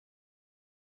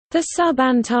The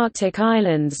Sub-Antarctic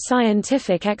Islands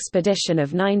Scientific Expedition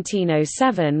of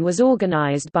 1907 was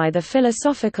organized by the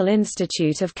Philosophical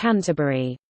Institute of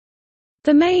Canterbury.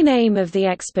 The main aim of the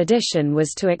expedition was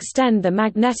to extend the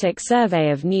magnetic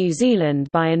survey of New Zealand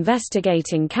by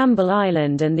investigating Campbell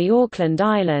Island and the Auckland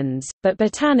Islands, but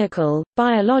botanical,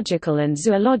 biological and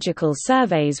zoological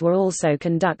surveys were also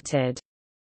conducted.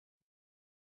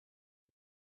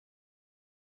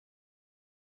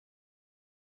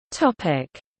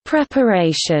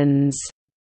 Preparations.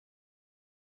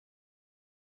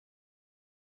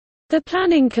 The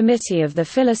Planning Committee of the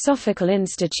Philosophical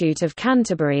Institute of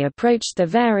Canterbury approached the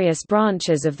various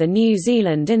branches of the New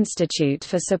Zealand Institute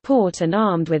for support and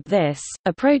armed with this,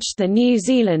 approached the New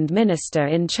Zealand Minister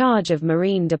in charge of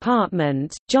Marine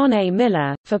Department, John A.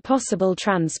 Miller, for possible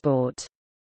transport.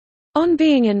 On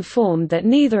being informed that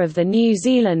neither of the New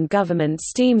Zealand government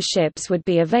steamships would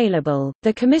be available,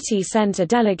 the committee sent a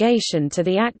delegation to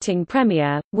the acting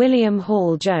Premier, William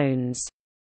Hall Jones.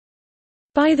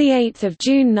 By 8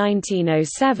 June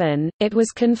 1907, it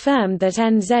was confirmed that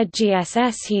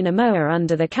NZGSS Hinamoa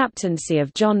under the captaincy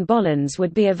of John Bollins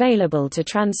would be available to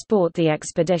transport the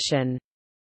expedition.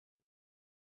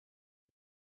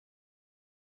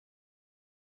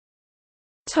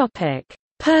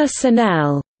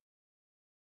 Personnel.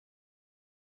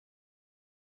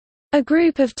 A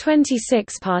group of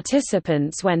 26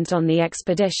 participants went on the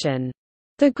expedition.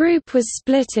 The group was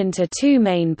split into two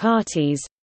main parties,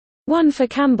 one for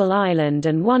Campbell Island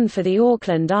and one for the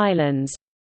Auckland Islands,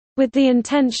 with the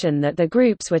intention that the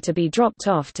groups were to be dropped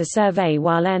off to survey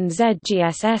while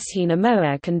NZGSS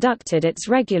Hinamoa conducted its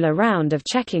regular round of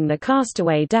checking the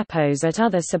castaway depots at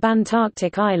other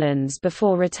subantarctic islands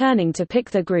before returning to pick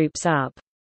the groups up.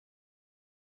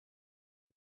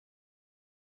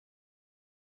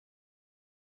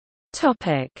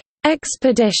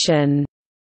 Expedition.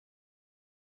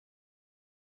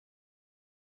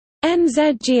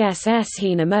 NZGSS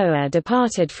Hinamoa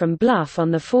departed from Bluff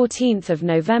on 14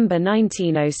 November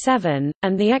 1907,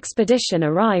 and the expedition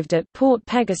arrived at Port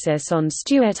Pegasus on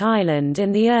Stewart Island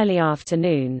in the early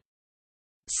afternoon.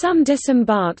 Some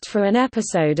disembarked for an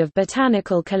episode of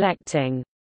botanical collecting.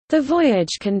 The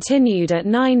voyage continued at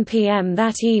 9 p.m.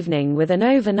 that evening with an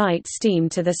overnight steam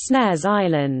to the Snares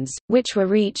Islands, which were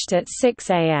reached at 6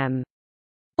 a.m.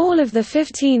 All of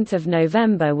 15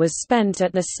 November was spent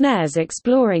at the Snares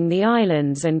exploring the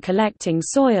islands and collecting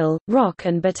soil, rock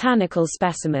and botanical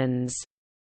specimens.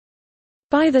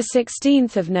 By 16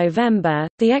 November,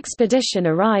 the expedition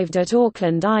arrived at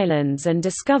Auckland Islands and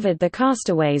discovered the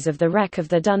castaways of the wreck of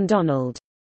the Dundonald.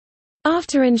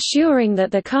 After ensuring that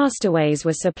the castaways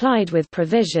were supplied with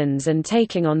provisions and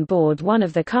taking on board one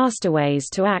of the castaways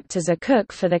to act as a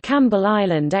cook for the Campbell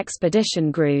Island Expedition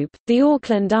Group, the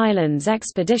Auckland Islands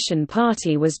Expedition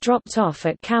Party was dropped off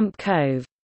at Camp Cove.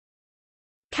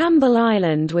 Campbell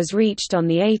Island was reached on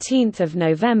 18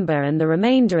 November and the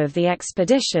remainder of the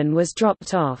expedition was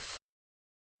dropped off.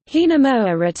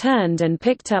 Hinamoa returned and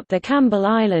picked up the Campbell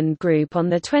Island group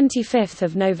on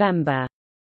 25 November.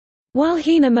 While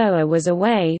Hinamoa was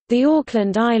away, the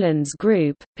Auckland Islands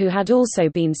group, who had also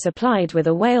been supplied with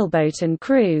a whaleboat and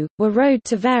crew, were rowed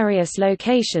to various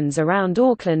locations around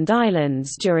Auckland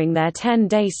Islands during their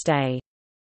 10-day stay.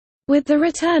 With the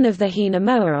return of the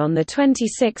Hinamoa on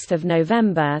 26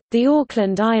 November, the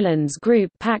Auckland Islands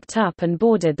group packed up and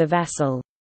boarded the vessel.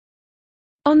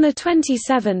 On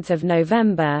 27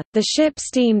 November, the ship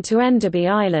steamed to Enderby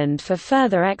Island for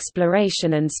further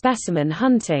exploration and specimen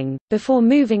hunting, before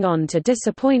moving on to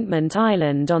Disappointment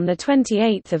Island on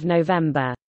 28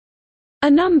 November. A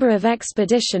number of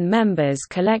expedition members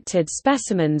collected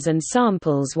specimens and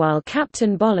samples while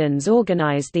Captain Bollins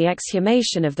organized the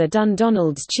exhumation of the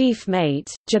Dundonald's chief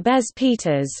mate, Jabez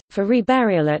Peters, for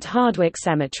reburial at Hardwick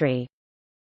Cemetery.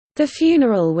 The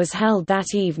funeral was held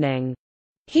that evening.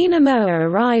 Hinamoa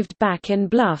arrived back in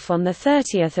Bluff on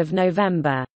 30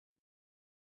 November.